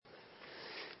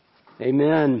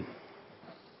Amen.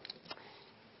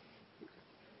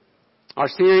 Our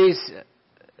series,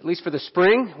 at least for the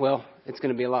spring, well, it's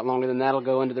going to be a lot longer than that. It'll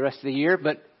go into the rest of the year,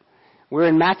 but we're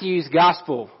in Matthew's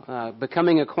Gospel,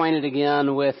 becoming acquainted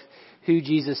again with who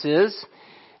Jesus is.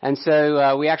 And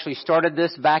so we actually started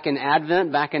this back in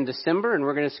Advent, back in December, and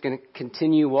we're just going to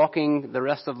continue walking the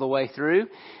rest of the way through.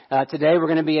 Today we're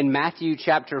going to be in Matthew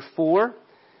chapter 4,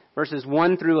 verses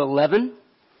 1 through 11.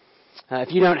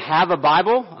 If you don't have a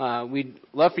Bible, we'd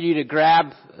love for you to grab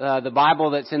the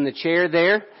Bible that's in the chair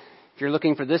there. If you're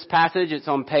looking for this passage, it's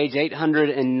on page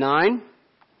 809.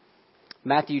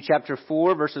 Matthew chapter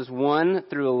 4, verses 1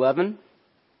 through 11.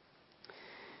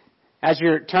 As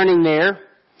you're turning there,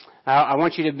 I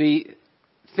want you to be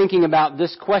thinking about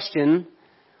this question: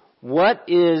 what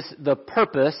is the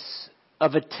purpose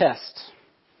of a test?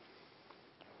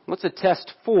 What's a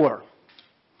test for?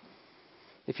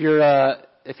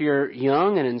 If you're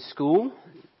young and in school,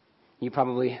 you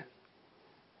probably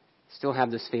still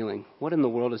have this feeling: what in the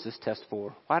world is this test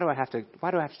for? Why do I have to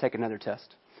take another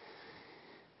test?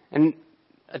 And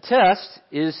a test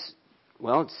is,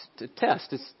 well, it's a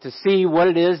test. It's to see what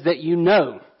it is that you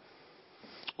know.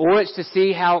 Or it's to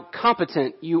see how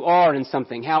competent you are in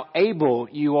something, how able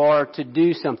you are to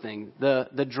do something.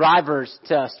 The driver's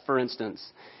test, for instance,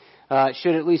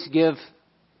 should at least give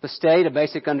the state a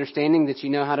basic understanding that you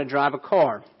know how to drive a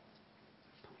car.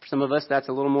 For some of us, that's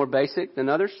a little more basic than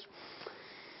others.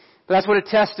 But that's what a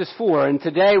test is for. And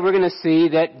today we're going to see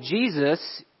that Jesus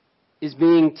is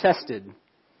being tested.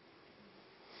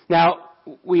 Now,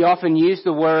 we often use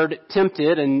the word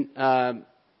tempted, and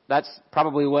that's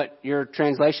probably what your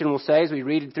translation will say as we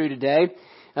read it through today.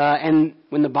 And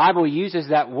when the Bible uses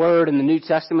that word in the New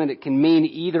Testament, it can mean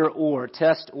either or,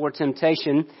 test or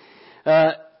temptation.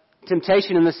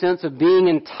 Temptation in the sense of being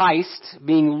enticed,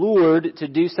 being lured to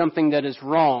do something that is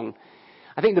wrong.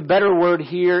 I think the better word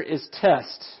here is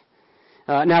test.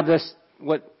 Now,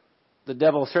 what the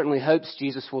devil certainly hopes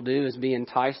Jesus will do is be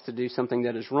enticed to do something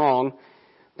that is wrong.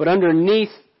 But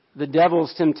underneath the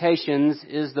devil's temptations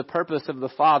is the purpose of the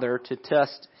Father to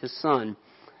test His Son.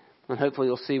 And hopefully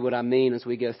you'll see what I mean as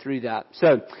we go through that.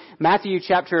 So, Matthew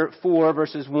chapter 4,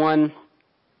 verses 1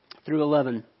 through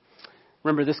 11.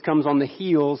 Remember, this comes on the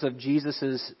heels of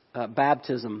Jesus'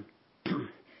 baptism.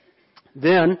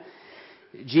 Then,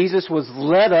 Jesus was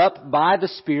led up by the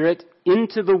Spirit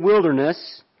into the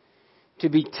wilderness to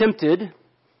be tempted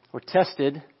or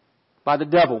tested by the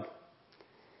devil.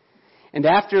 And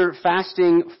after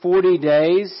fasting 40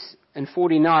 days and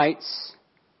 40 nights,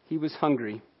 he was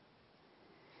hungry.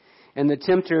 And the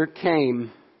tempter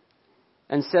came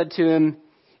and said to him,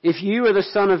 "If you are the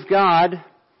Son of God,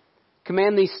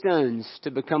 command these stones to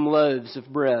become loaves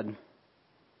of bread."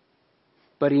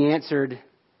 But he answered,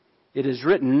 "It is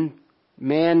written,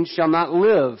 man shall not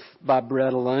live by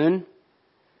bread alone,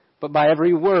 but by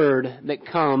every word that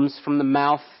comes from the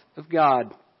mouth of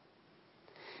God."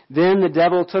 Then the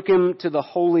devil took him to the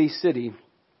holy city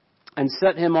and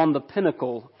set him on the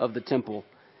pinnacle of the temple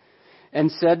and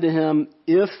said to him,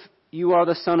 "If you are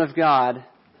the Son of God,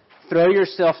 throw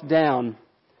yourself down,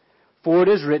 for it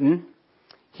is written,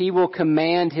 He will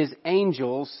command His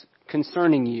angels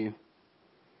concerning you.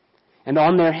 And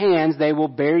on their hands they will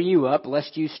bear you up,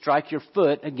 lest you strike your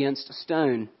foot against a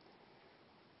stone."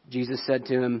 Jesus said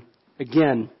to him,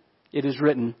 "Again, it is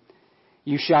written,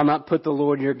 you shall not put the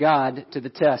Lord your God to the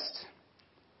test."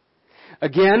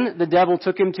 Again, the devil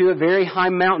took him to a very high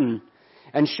mountain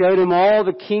and showed him all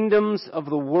the kingdoms of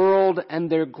the world and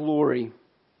their glory.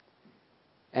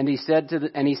 And he said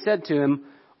to him,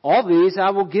 "All these I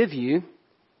will give you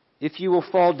if you will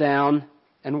fall down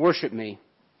and worship me."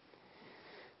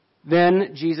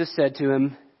 Then Jesus said to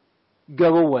him,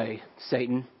 "Go away,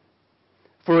 Satan,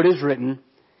 for it is written,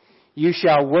 you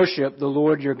shall worship the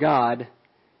Lord your God,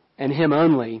 and Him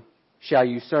only shall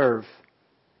you serve."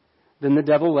 Then the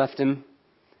devil left him,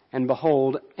 and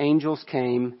behold, angels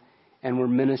came and were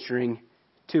ministering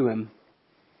to him.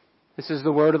 This is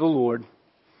the word of the Lord.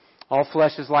 All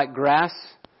flesh is like grass,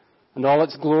 and all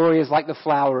its glory is like the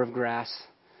flower of grass.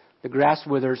 The grass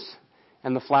withers,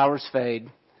 and the flowers fade,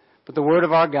 but the word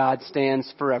of our God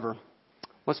stands forever.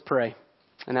 Let's pray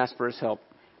and ask for His help.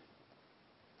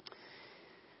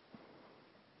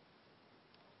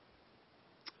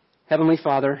 Heavenly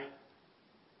Father,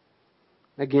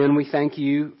 again, we thank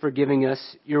You for giving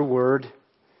us Your word.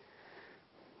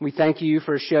 We thank You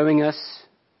for showing us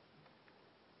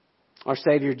our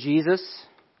Savior Jesus.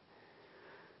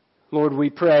 Lord, we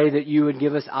pray that You would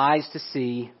give us eyes to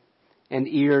see and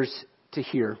ears to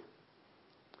hear.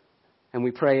 And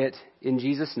we pray it in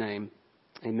Jesus' name.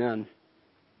 Amen.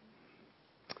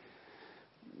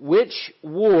 Which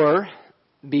war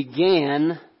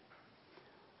began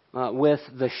with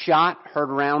the shot heard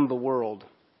around the world?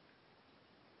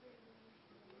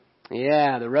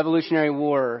 Yeah, the Revolutionary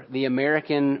War, the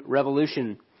American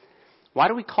Revolution. Why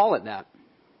do we call it that?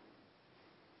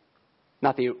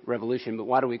 Not the Revolution, but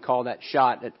why do we call that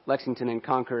shot at Lexington and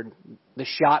Concord the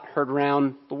shot heard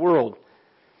around the world?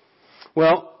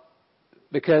 Well,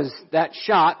 because that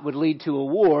shot would lead to a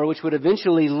war which would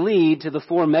eventually lead to the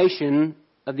formation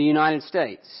of the United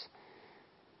States,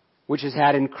 which has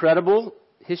had incredible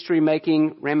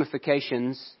history-making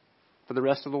ramifications for the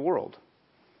rest of the world.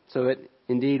 So it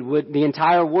indeed would, the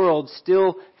entire world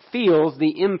still feels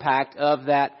the impact of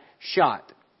that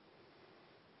shot.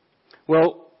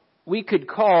 Well, we could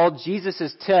call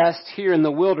Jesus' test here in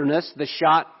the wilderness the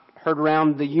shot heard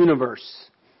around the universe.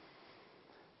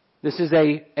 This is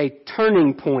a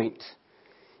turning point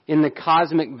in the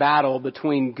cosmic battle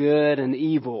between good and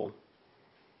evil.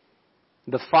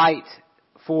 The fight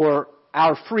for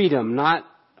our freedom, not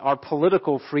our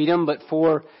political freedom, but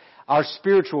for our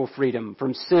spiritual freedom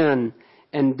from sin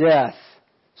and death,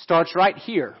 starts right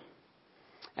here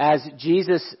as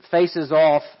Jesus faces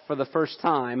off for the first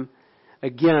time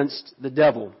against the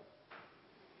devil.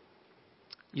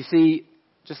 You see,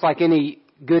 just like any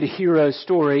good hero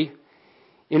story,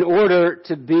 in order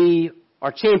to be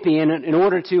our champion, in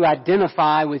order to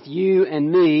identify with you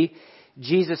and me,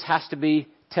 Jesus has to be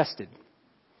tested.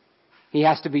 He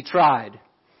has to be tried.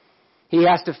 He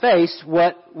has to face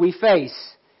what we face.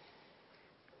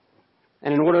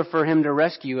 And in order for him to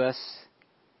rescue us,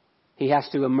 he has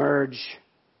to emerge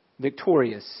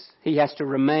victorious. He has to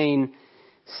remain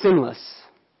sinless.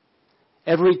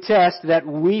 Every test that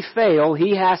we fail,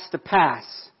 he has to pass.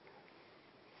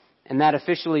 And that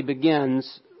officially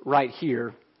begins right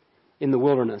here in the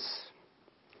wilderness.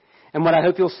 And what I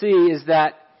hope you'll see is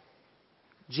that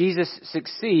Jesus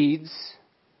succeeds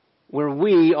where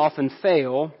we often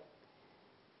fail,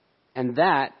 and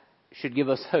that should give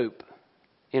us hope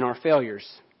in our failures.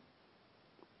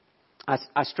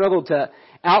 I struggled to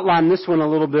outline this one a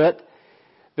little bit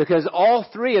because all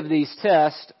three of these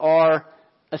tests are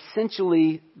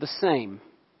essentially the same.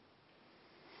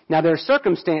 Now, their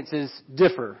circumstances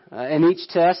differ. In each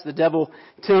test, the devil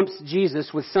tempts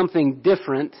Jesus with something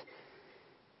different.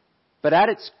 But at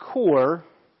its core,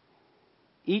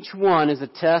 each one is a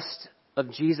test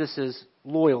of Jesus'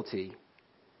 loyalty.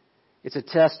 It's a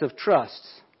test of trust.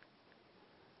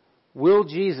 Will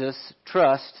Jesus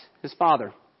trust his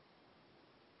Father?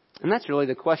 And that's really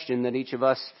the question that each of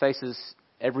us faces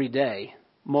every day,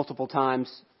 multiple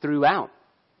times throughout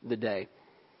the day.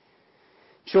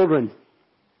 Children,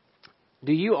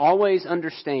 do you always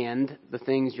understand the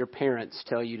things your parents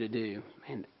tell you to do?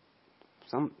 Man,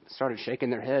 some started shaking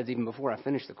their heads even before I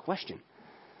finished the question.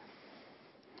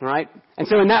 Right? And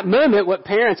so in that moment, what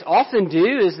parents often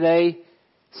do is they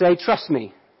say, trust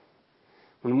me.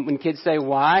 When kids say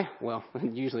why, well,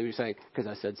 usually we say, because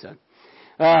I said so.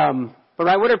 But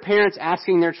right, what are parents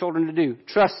asking their children to do?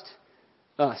 Trust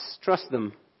us. Trust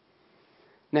them.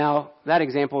 Now, that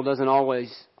example doesn't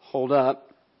always hold up.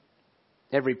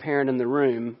 Every parent in the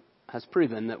room has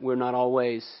proven that we're not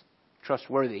always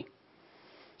trustworthy.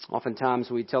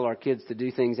 Oftentimes we tell our kids to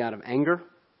do things out of anger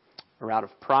or out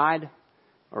of pride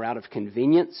or out of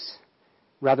convenience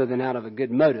rather than out of a good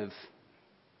motive.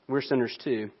 We're sinners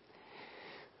too.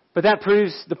 But that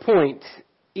proves the point.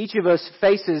 Each of us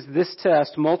faces this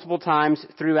test multiple times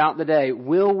throughout the day.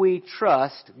 Will we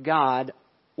trust God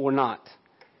or not?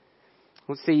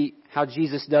 Let's see how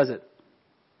Jesus does it.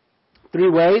 3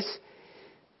 ways.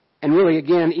 And really,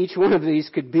 again, each one of these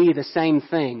could be the same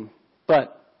thing,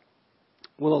 but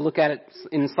we'll look at it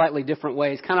in slightly different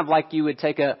ways. Kind of like you would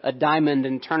take a diamond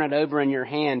and turn it over in your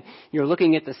hand. You're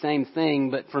looking at the same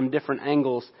thing, but from different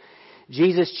angles.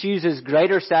 Jesus chooses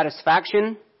greater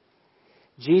satisfaction.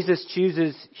 Jesus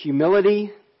chooses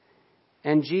humility.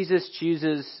 And Jesus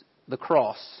chooses the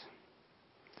cross.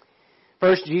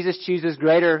 First, Jesus chooses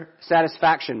greater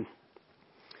satisfaction.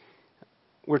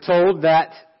 We're told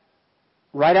that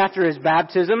right after his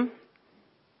baptism,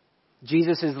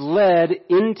 Jesus is led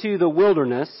into the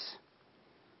wilderness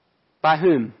by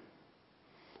whom?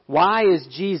 Why is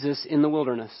Jesus in the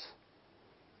wilderness?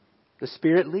 The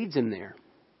Spirit leads him there.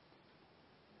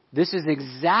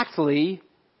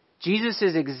 Jesus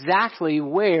is exactly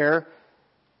where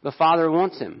the Father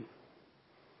wants him.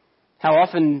 How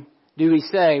often do we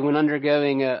say when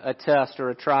undergoing a test or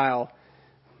a trial,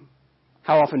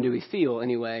 how often do we feel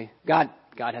anyway, God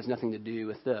has nothing to do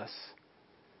with this?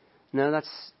 No, that's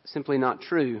simply not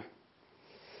true.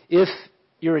 If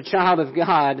you're a child of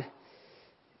God,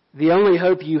 the only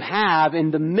hope you have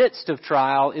in the midst of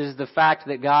trial is the fact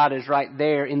that God is right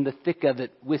there in the thick of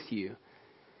it with you.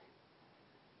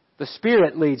 The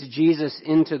Spirit leads Jesus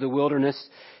into the wilderness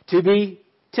to be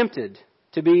tempted,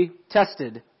 to be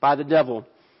tested by the devil.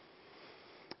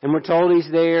 And we're told He's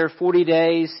there 40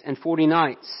 days and 40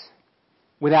 nights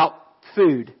without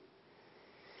food.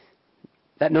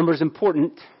 That number is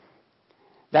important.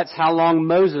 That's how long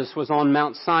Moses was on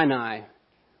Mount Sinai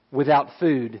without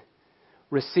food,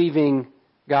 receiving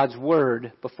God's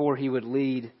Word before he would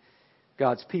lead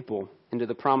God's people into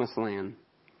the Promised Land.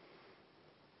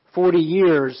 40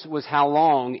 years was how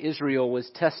long Israel was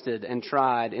tested and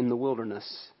tried in the wilderness.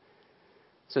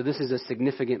 So this is a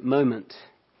significant moment.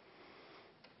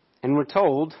 And we're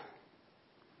told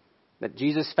that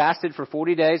Jesus fasted for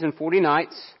 40 days and 40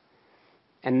 nights.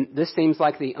 And this seems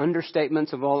like the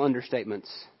understatements of all understatements.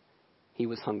 He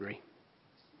was hungry.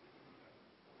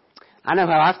 I know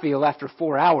how I feel after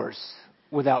 4 hours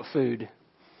without food.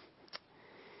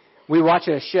 We watch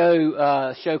a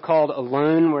show called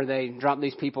Alone, where they drop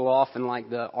these people off in like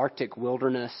the Arctic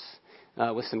wilderness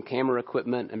with some camera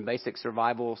equipment and basic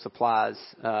survival supplies,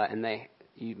 and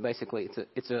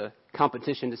it's a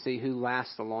competition to see who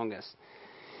lasts the longest.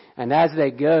 And as they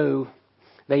go,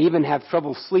 they even have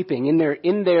trouble sleeping.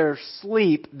 In their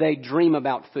sleep, they dream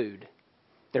about food.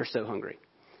 They're so hungry.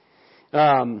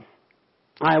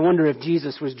 I wonder if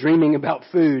Jesus was dreaming about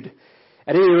food.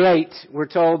 At any rate, we're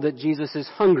told that Jesus is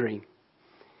hungry.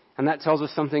 And that tells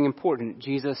us something important.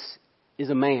 Jesus is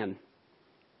a man.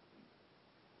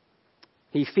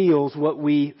 He feels what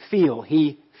we feel.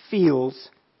 He feels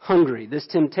hungry. This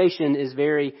temptation is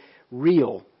very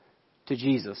real to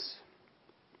Jesus.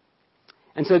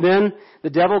 And so then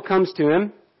the devil comes to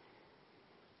him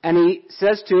and he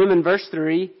says to him in verse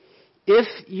 3, "If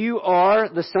you are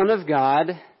the Son of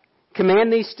God,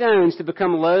 command these stones to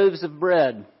become loaves of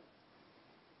bread."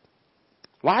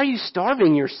 Why are you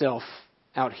starving yourself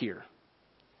out here?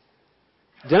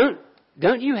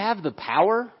 Don't you have the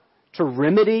power to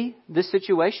remedy this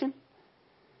situation?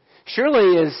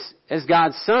 Surely as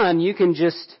God's Son, you can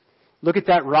just look at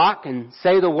that rock and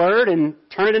say the word and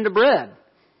turn it into bread.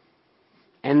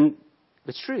 And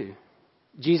it's true.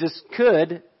 Jesus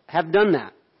could have done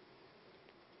that.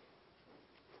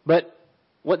 But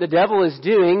what the devil is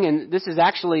doing, and this is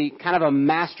actually kind of a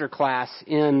master class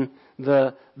in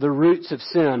the roots of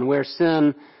sin, where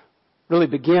sin really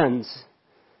begins.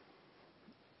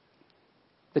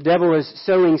 The devil is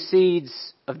sowing seeds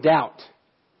of doubt.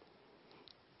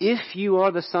 If you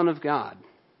are the Son of God,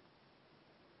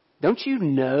 don't you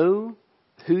know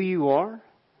who you are?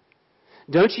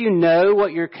 Don't you know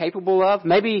what you're capable of?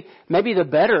 Maybe the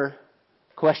better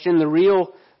question, the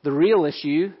real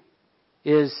issue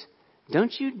is,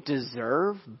 don't you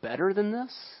deserve better than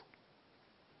this?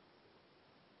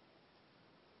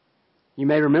 You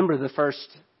may remember the first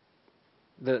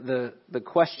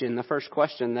question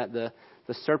that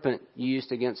the serpent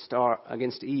used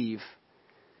against Eve.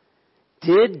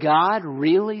 Did God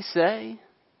really say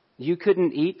you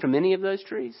couldn't eat from any of those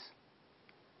trees?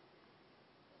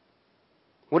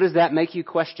 What does that make you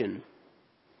question?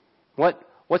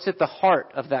 What's at the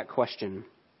heart of that question?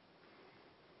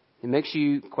 It makes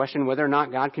you question whether or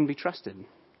not God can be trusted.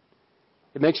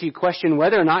 It makes you question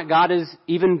whether or not God is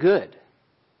even good.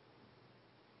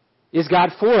 Is God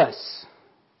for us,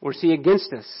 or is He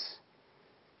against us?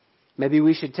 Maybe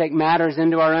we should take matters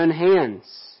into our own hands.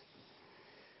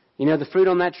 You know, the fruit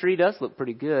on that tree does look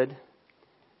pretty good.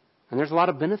 And there's a lot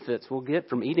of benefits we'll get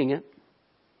from eating it.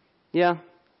 Yeah,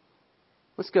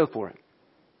 let's go for it.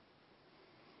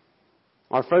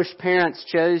 Our first parents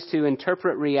chose to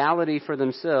interpret reality for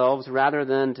themselves rather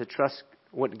than to trust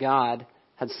what God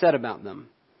had said about them.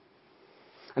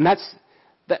 And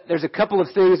there's a couple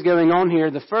of things going on here.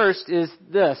 The first is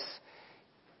this.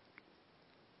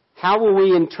 How will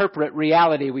we interpret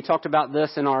reality? We talked about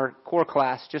this in our core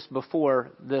class just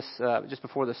before the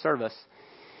service.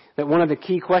 That one of the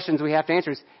key questions we have to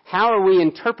answer is, how are we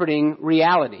interpreting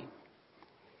reality?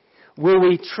 Will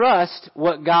we trust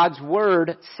what God's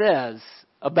Word says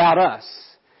about us?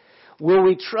 Will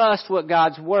we trust what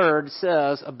God's Word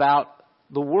says about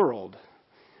the world?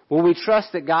 Will we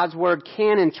trust that God's Word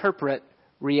can interpret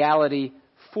reality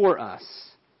for us?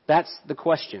 That's the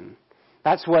question.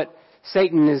 That's what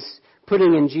Satan is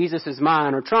putting in Jesus'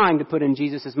 mind, or trying to put in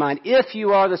Jesus' mind. If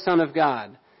you are the Son of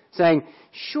God, saying,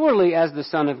 surely as the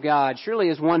Son of God, surely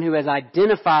as one who has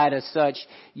identified as such,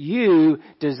 you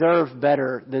deserve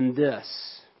better than this.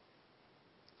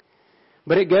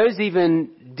 But it goes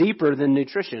even deeper than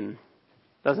nutrition,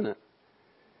 doesn't it?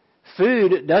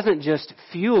 Food doesn't just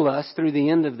fuel us through the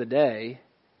end of the day.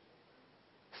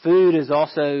 food is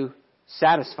also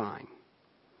satisfying.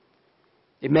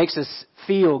 It makes us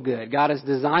feel good. God has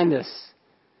designed us.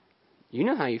 You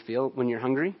know how you feel when you're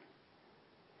hungry.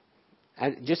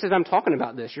 Just as I'm talking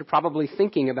about this, you're probably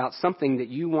thinking about something that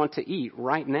you want to eat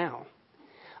right now.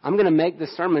 I'm going to make the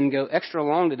sermon go extra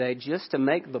long today just to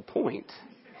make the point.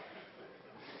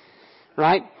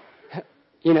 Right?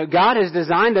 You know, God has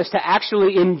designed us to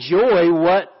actually enjoy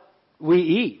what we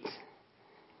eat.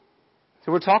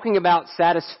 So we're talking about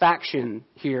satisfaction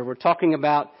here. We're talking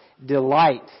about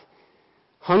delight.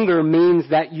 Hunger means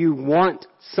that you want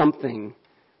something.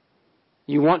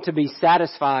 You want to be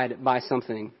satisfied by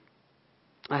something.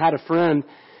 I had a friend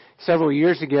several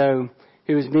years ago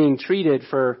who was being treated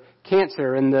for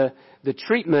cancer, and the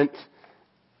treatment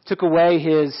took away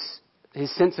his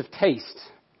sense of taste.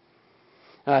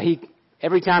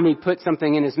 Every time he put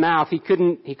something in his mouth, he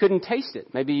couldn't taste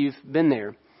it. Maybe you've been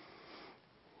there.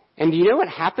 And do you know what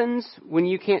happens when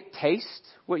you can't taste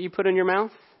what you put in your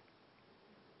mouth?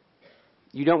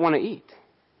 You don't want to eat.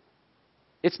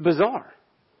 It's bizarre.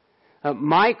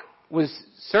 Mike was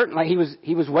certainly,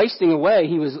 he was wasting away.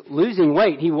 He was losing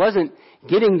weight. He wasn't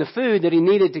getting the food that he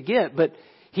needed to get, but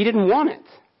he didn't want it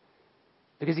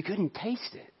because he couldn't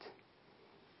taste it.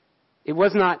 It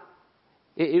was not,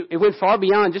 it went far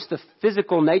beyond just the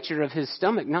physical nature of his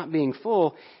stomach not being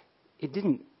full. It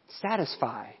didn't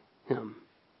satisfy him.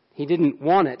 He didn't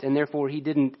want it, and therefore he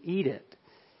didn't eat it.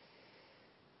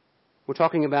 We're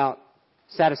talking about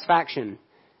satisfaction.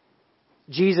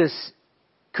 Jesus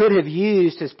could have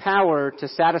used his power to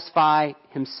satisfy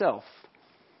himself.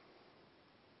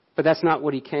 But that's not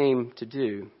what he came to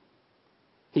do.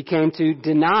 He came to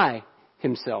deny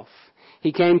himself.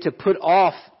 He came to put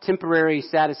off temporary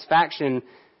satisfaction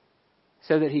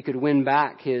so that he could win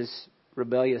back his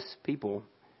rebellious people.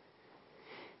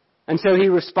 And so he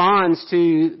responds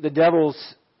to the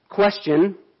devil's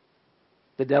question,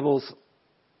 the devil's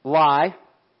lie,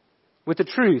 with the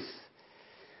truth.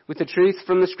 With the truth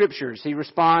from the Scriptures. He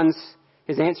responds,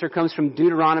 his answer comes from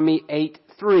Deuteronomy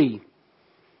 8:3.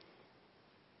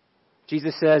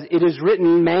 Jesus says, "It is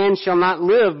written, man shall not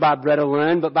live by bread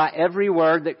alone, but by every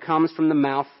word that comes from the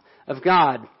mouth of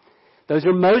God." Those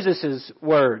are Moses'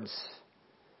 words.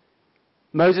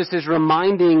 Moses is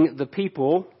reminding the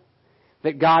people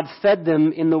that God fed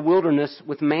them in the wilderness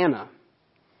with manna.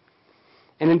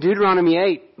 And in Deuteronomy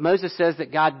 8, Moses says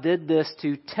that God did this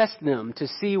to test them, to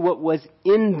see what was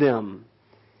in them,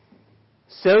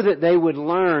 so that they would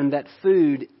learn that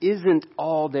food isn't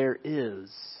all there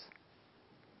is.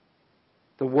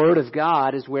 The Word of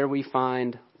God is where we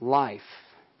find life.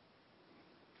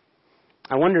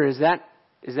 I wonder, is that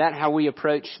how we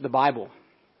approach the Bible?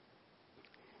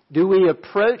 Do we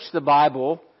approach the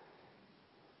Bible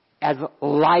as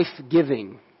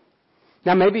life-giving?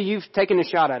 Now, maybe you've taken a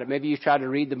shot at it. Maybe you've tried to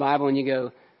read the Bible and you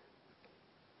go,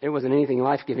 there wasn't anything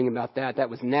life-giving about that. That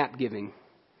was nap-giving.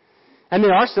 And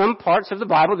there are some parts of the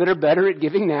Bible that are better at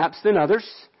giving naps than others.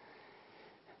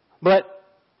 But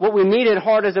what we need at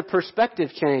heart is a perspective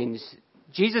change.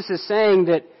 Jesus is saying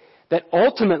that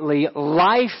ultimately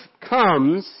life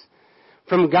comes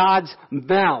from God's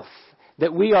mouth,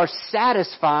 that we are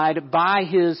satisfied by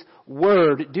His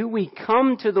Word. Do we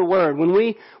come to the Word?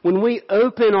 When we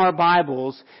open our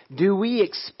Bibles, do we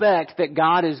expect that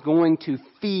God is going to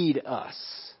feed us?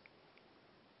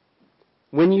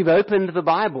 When you've opened the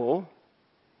Bible,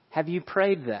 have you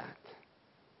prayed that?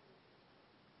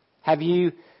 Have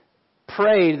you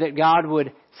prayed that God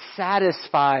would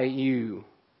satisfy you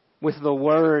with the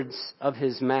words of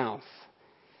His mouth?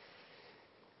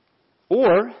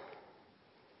 Or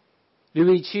do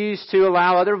we choose to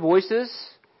allow other voices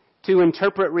to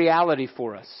interpret reality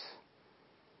for us?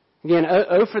 Again,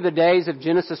 for the days of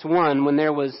Genesis 1 when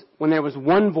there was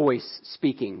one voice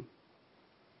speaking.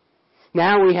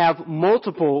 Now we have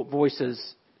multiple voices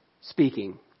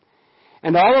speaking.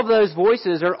 And all of those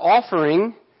voices are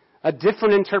offering a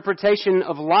different interpretation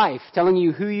of life, telling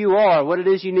you who you are, what it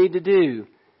is you need to do.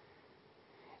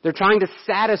 They're trying to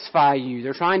satisfy you.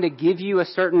 They're trying to give you a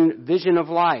certain vision of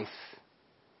life.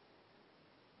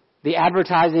 The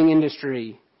advertising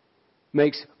industry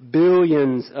makes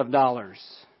billions of dollars,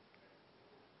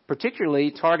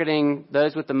 particularly targeting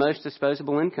those with the most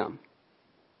disposable income,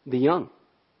 the young.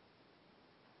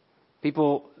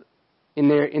 People in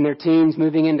their teens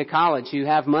moving into college who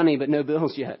have money but no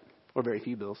bills yet, or very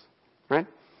few bills, right?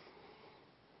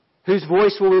 Whose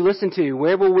voice will we listen to?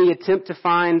 Where will we attempt to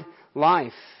find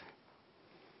life?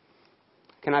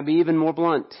 Can I be even more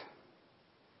blunt?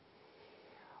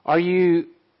 Are you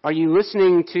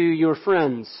listening to your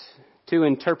friends to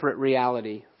interpret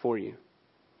reality for you?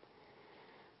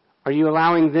 Are you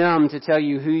allowing them to tell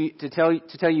you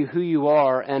who you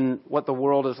are and what the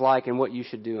world is like and what you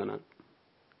should do in it?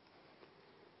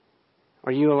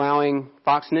 Are you allowing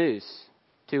Fox News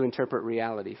to interpret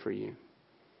reality for you?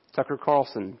 Tucker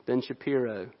Carlson, Ben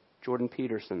Shapiro, Jordan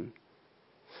Peterson.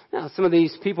 Now, some of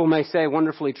these people may say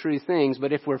wonderfully true things,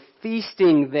 but if we're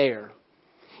feasting there,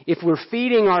 if we're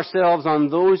feeding ourselves on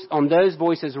those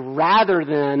voices rather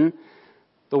than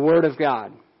the Word of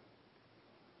God,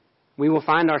 we will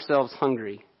find ourselves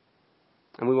hungry,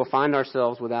 and we will find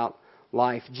ourselves without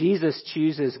life. Jesus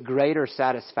chooses greater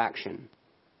satisfaction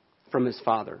from His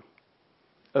Father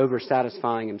over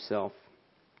satisfying Himself.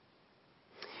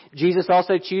 Jesus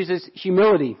also chooses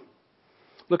humility.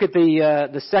 Look at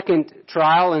the second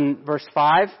trial in verse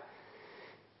 5.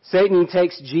 Satan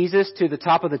takes Jesus to the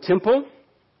top of the temple.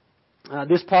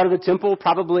 This part of the temple,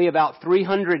 probably about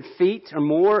 300 feet or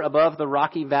more above the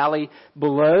rocky valley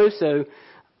below, so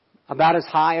about as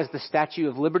high as the Statue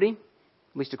of Liberty,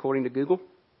 at least according to Google.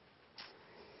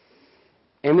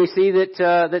 And we see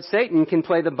that Satan can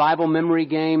play the Bible memory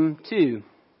game too.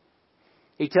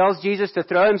 He tells Jesus to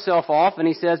throw himself off, and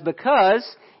he says, because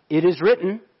it is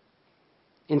written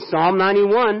in Psalm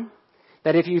 91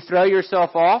 that if you throw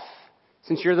yourself off,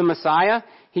 since you're the Messiah,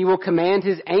 He will command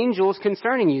His angels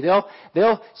concerning you.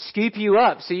 They'll scoop you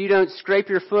up so you don't scrape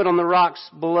your foot on the rocks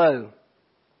below.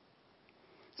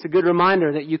 It's a good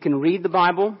reminder that you can read the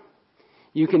Bible,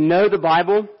 you can know the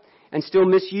Bible, and still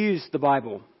misuse the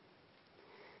Bible.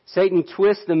 Satan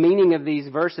twists the meaning of these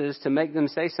verses to make them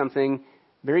say something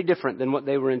very different than what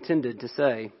they were intended to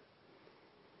say.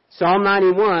 Psalm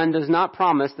 91 does not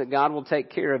promise that God will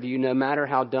take care of you no matter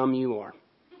how dumb you are.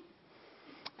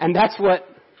 And that's what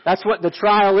the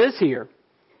trial is here.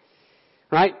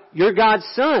 Right? You're God's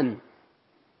son.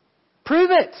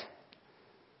 Prove it.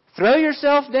 Throw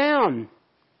yourself down.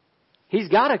 He's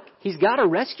got to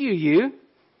rescue you.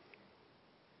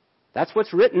 That's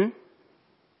what's written.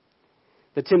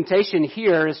 The temptation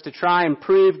here is to try and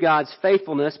prove God's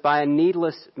faithfulness by a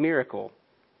needless miracle,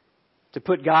 to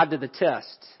put God to the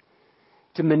test,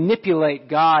 to manipulate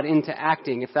God into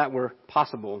acting, if that were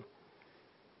possible.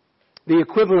 The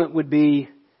equivalent would be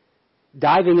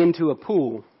diving into a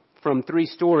pool from 3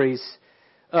 stories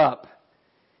up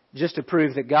just to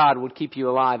prove that God would keep you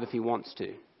alive if He wants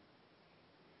to.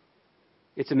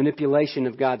 It's a manipulation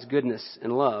of God's goodness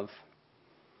and love.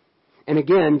 And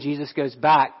again, Jesus goes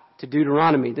back to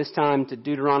Deuteronomy, this time to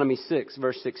Deuteronomy 6,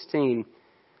 verse 16,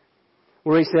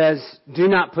 where He says, do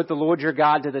not put the Lord your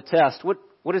God to the test. What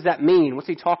does that mean? What's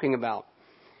He talking about?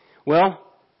 Well,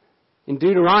 in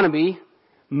Deuteronomy,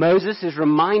 Moses is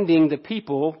reminding the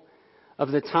people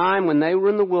of the time when they were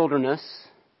in the wilderness.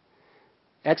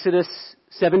 Exodus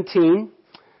 17,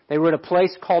 they were at a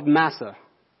place called Massah,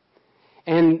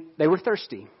 and they were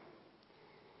thirsty.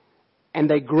 And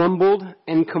they grumbled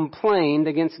and complained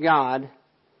against God.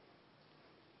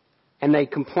 And they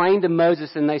complained to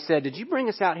Moses and they said, did you bring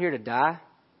us out here to die?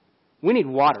 We need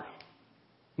water.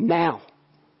 Now.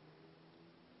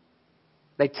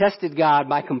 They tested God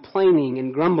by complaining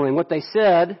and grumbling. What they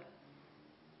said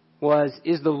was,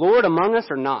 is the Lord among us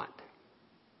or not?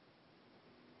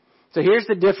 So here's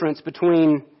the difference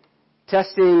between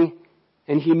testing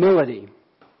and humility.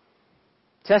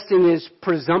 Testing is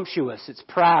presumptuous. It's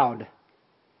proud.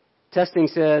 Testing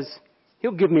says,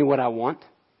 He'll give me what I want.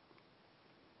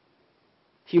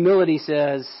 Humility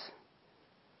says,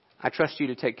 I trust you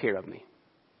to take care of me.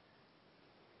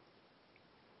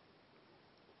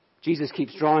 Jesus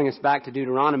keeps drawing us back to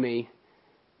Deuteronomy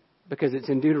because it's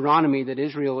in Deuteronomy that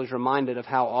Israel is reminded of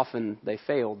how often they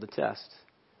failed the test.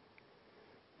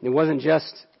 It wasn't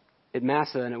just at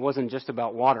Massah, and it wasn't just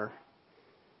about water.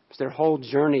 It was their whole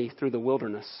journey through the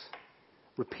wilderness.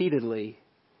 Repeatedly,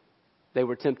 they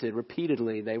were tempted.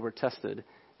 Repeatedly, they were tested.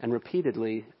 And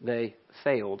repeatedly, they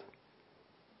failed.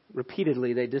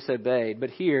 Repeatedly, they disobeyed. But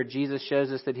here, Jesus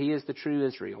shows us that He is the true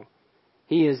Israel.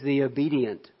 He is the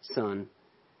obedient Son.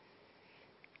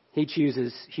 He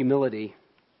chooses humility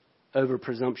over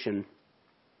presumption.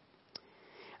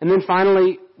 And then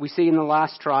finally, we see in the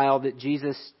last trial that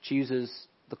Jesus chooses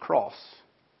the cross.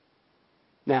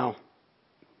 Now,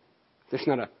 there's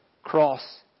not a cross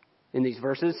in these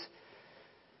verses.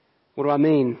 What do I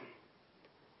mean?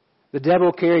 The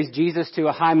devil carries Jesus to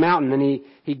a high mountain and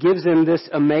he gives him this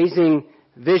amazing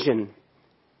vision.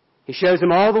 He shows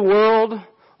him all the world,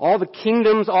 all the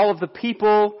kingdoms, all of the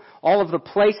people, all of the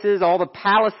places, all the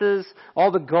palaces,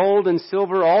 all the gold and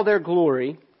silver, all their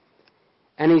glory.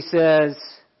 And he says,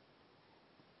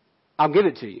 I'll give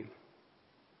it to you.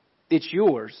 It's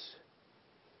yours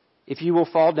if you will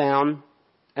fall down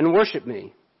and worship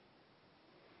me.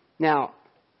 Now,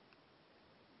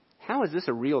 how is this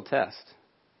a real test?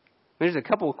 There's a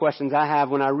couple of questions I have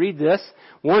when I read this.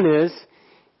 One is,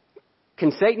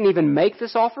 can Satan even make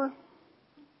this offer?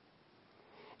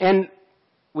 And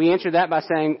we answer that by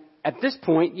saying, at this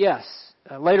point, yes.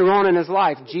 Later on in his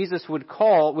life, Jesus would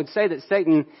say that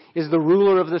Satan is the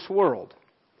ruler of this world.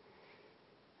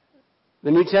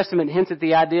 The New Testament hints at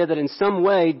the idea that in some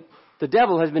way, the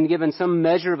devil has been given some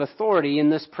measure of authority in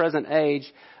this present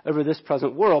age over this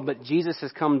present world, but Jesus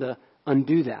has come to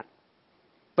undo that.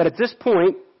 But at this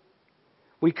point,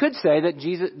 we could say that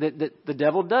that the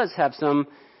devil does have some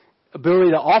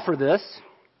ability to offer this.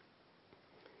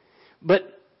 But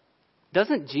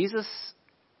doesn't Jesus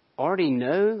already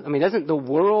know? I mean, doesn't the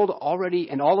world already,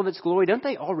 and all of its glory, don't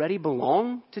they already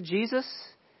belong to Jesus?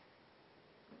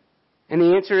 And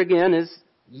the answer again is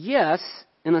yes,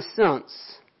 in a sense.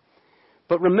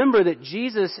 But remember that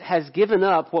Jesus has given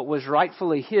up what was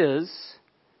rightfully his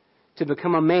to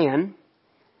become a man,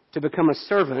 to become a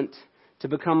servant, to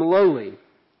become lowly.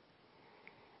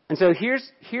 And so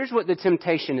here's what the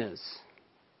temptation is.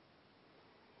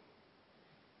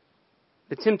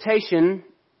 The temptation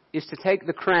is to take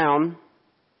the crown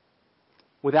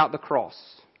without the cross.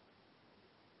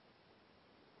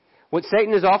 What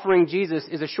Satan is offering Jesus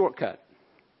is a shortcut.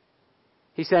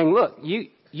 He's saying, look,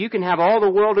 you can have all the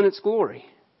world in its glory.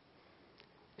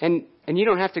 And you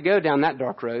don't have to go down that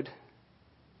dark road.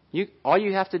 All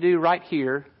you have to do right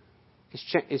here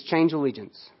is change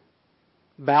allegiance.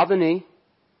 Bow the knee,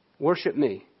 worship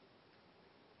me,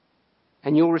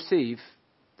 and you'll receive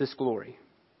this glory.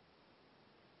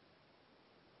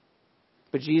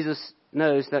 But Jesus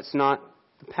knows that's not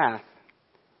the path.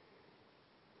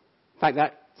 In fact,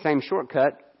 that same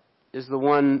shortcut is the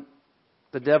one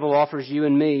the devil offers you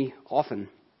and me often.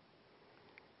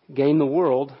 Gain the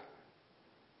world,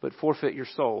 but forfeit your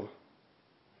soul.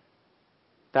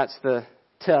 That's the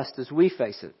test as we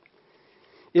face it.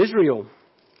 Israel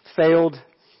failed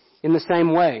in the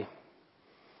same way.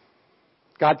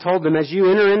 God told them, as you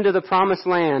enter into the promised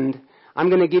land, I'm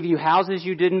going to give you houses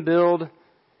you didn't build,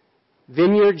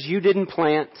 vineyards you didn't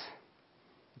plant.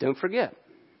 Don't forget.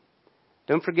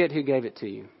 Don't forget who gave it to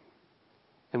you.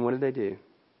 And what did they do?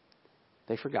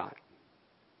 They forgot.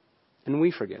 And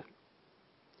we forget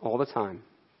all the time.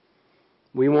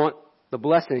 We want the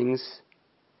blessings,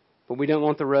 but we don't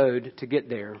want the road to get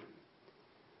there.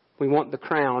 We want the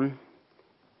crown,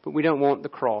 but we don't want the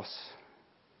cross.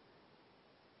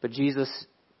 But Jesus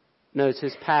knows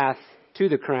his path to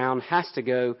the crown has to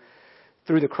go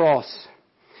through the cross.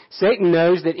 Satan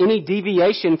knows that any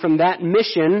deviation from that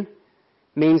mission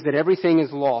means that everything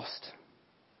is lost.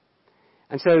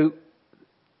 And so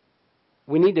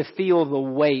we need to feel the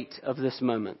weight of this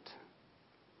moment.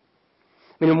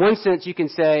 I mean, in one sense you can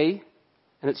say,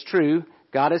 and it's true,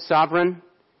 God is sovereign.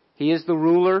 He is the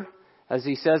ruler. As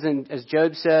he says, as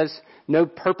Job says, no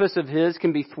purpose of his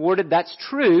can be thwarted. That's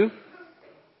true.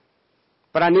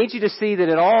 But I need you to see that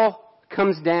it all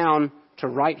comes down to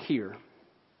right here.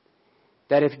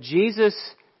 That if Jesus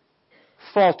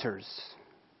falters,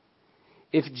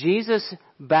 if Jesus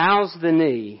bows the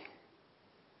knee,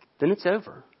 then it's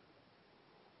over.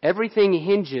 Everything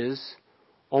hinges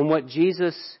on what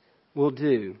Jesus will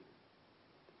do.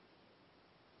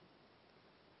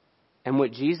 And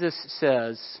what Jesus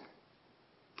says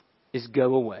is,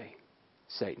 go away,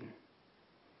 Satan.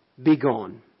 Be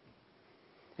gone.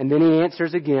 And then he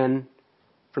answers again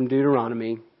from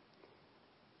Deuteronomy,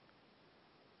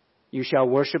 you shall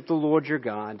worship the Lord your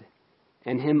God,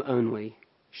 and him only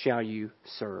shall you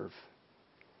serve.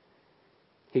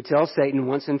 He tells Satan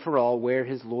once and for all where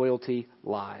his loyalty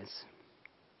lies.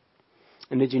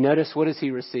 And did you notice, what does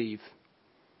he receive?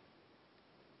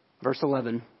 Verse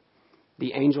 11,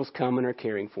 the angels come and are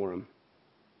caring for him.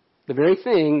 The very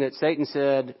thing that Satan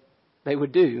said they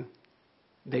would do,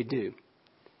 they do.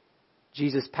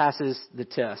 Jesus passes the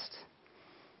test.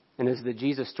 And as the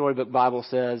Jesus Storybook Bible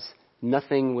says,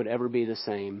 nothing would ever be the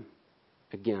same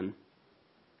again.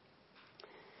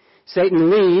 Satan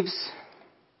leaves,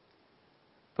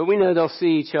 but we know they'll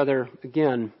see each other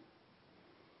again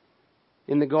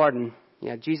in the garden.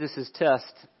 Yeah, Jesus'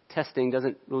 testing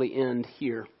doesn't really end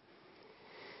here.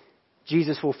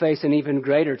 Jesus will face an even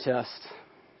greater test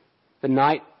the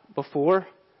night before,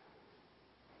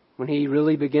 when he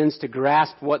really begins to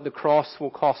grasp what the cross will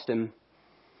cost him.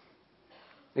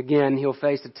 Again, he'll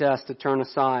face a test to turn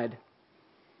aside.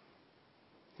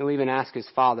 He'll even ask his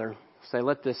Father, say,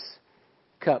 let this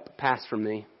cup pass from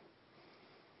me.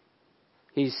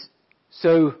 He's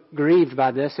so grieved by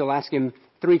this, he'll ask him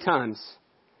 3 times.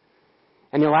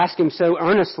 And he'll ask him so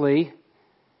earnestly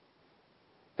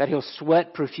that he'll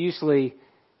sweat profusely,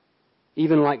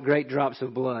 even like great drops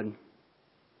of blood.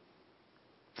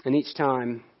 And each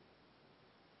time,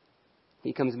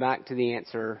 he comes back to the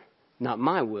answer, not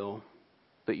my will,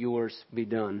 but yours be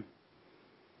done.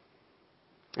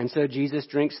 And so Jesus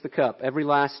drinks the cup, every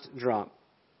last drop.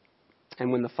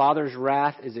 And when the Father's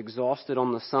wrath is exhausted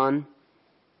on the Son,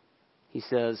 he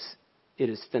says, it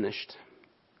is finished.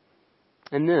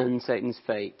 And then Satan's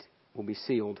fate will be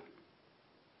sealed.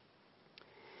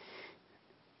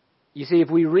 You see, if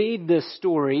we read this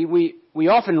story, we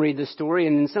often read this story,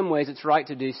 and in some ways it's right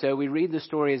to do so. We read the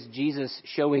story as Jesus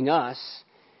showing us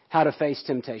how to face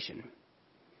temptation.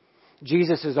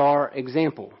 Jesus is our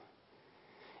example.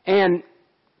 And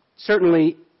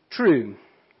certainly true.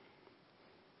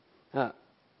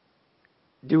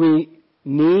 Do we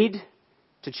need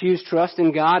to choose trust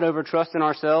in God over trust in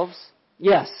ourselves?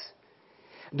 Yes.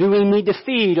 Do we need to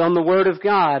feed on the Word of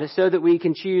God so that we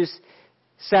can choose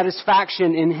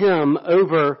satisfaction in Him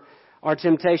over our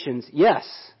temptations? Yes.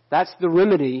 That's the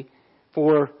remedy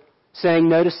for saying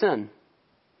no to sin.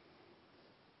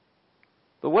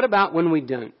 But what about when we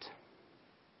don't?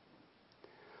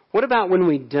 What about when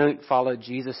we don't follow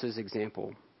Jesus'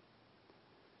 example?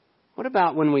 What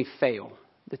about when we fail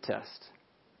the test?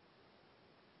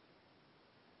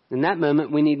 In that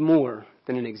moment, we need more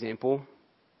than an example.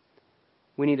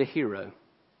 We need a hero.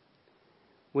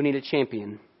 We need a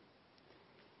champion.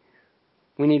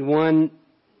 We need one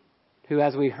who,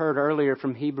 as we heard earlier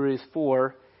from Hebrews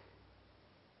 4,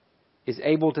 is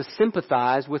able to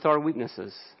sympathize with our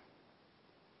weaknesses,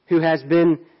 who has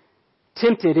been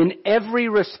tempted in every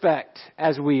respect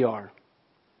as we are,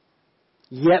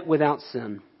 yet without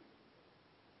sin.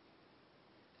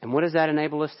 And what does that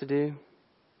enable us to do?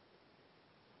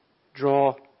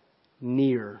 Draw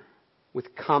near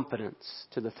with confidence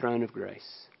to the throne of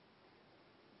grace,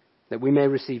 that we may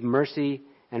receive mercy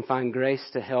and find grace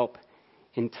to help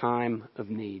in time of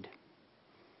need.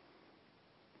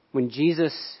 When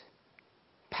Jesus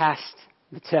passed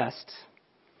the test,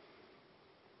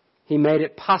 He made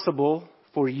it possible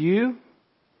for you,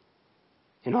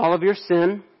 in all of your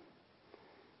sin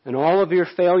and all of your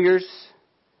failures,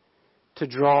 to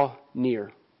draw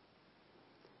near.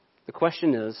 The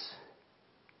question is,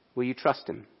 will you trust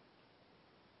Him?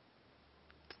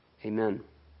 Amen.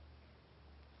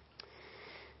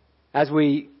 As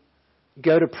we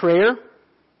go to prayer,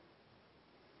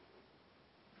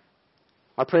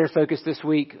 our prayer focus this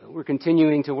week, we're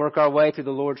continuing to work our way through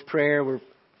the Lord's Prayer. We're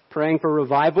praying for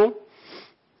revival.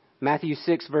 Matthew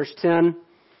 6, verse 10,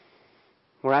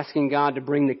 we're asking God to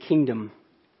bring the kingdom,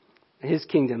 His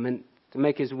kingdom, and to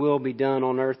make His will be done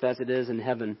on earth as it is in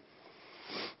heaven.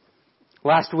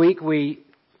 Last week we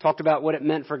talked about what it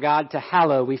meant for God to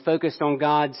hallow. We focused on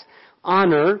God's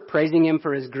honor, praising Him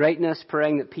for His greatness,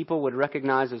 praying that people would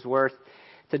recognize His worth.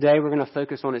 Today we're going to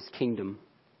focus on His kingdom,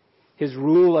 His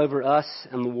rule over us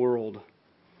and the world,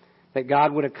 that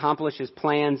God would accomplish His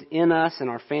plans in us and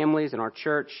our families and our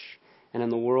church and in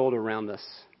the world around us.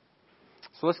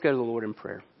 So let's go to the Lord in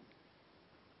prayer.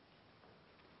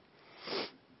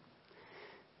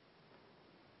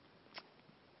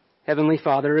 Heavenly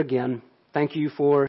Father, again, thank You for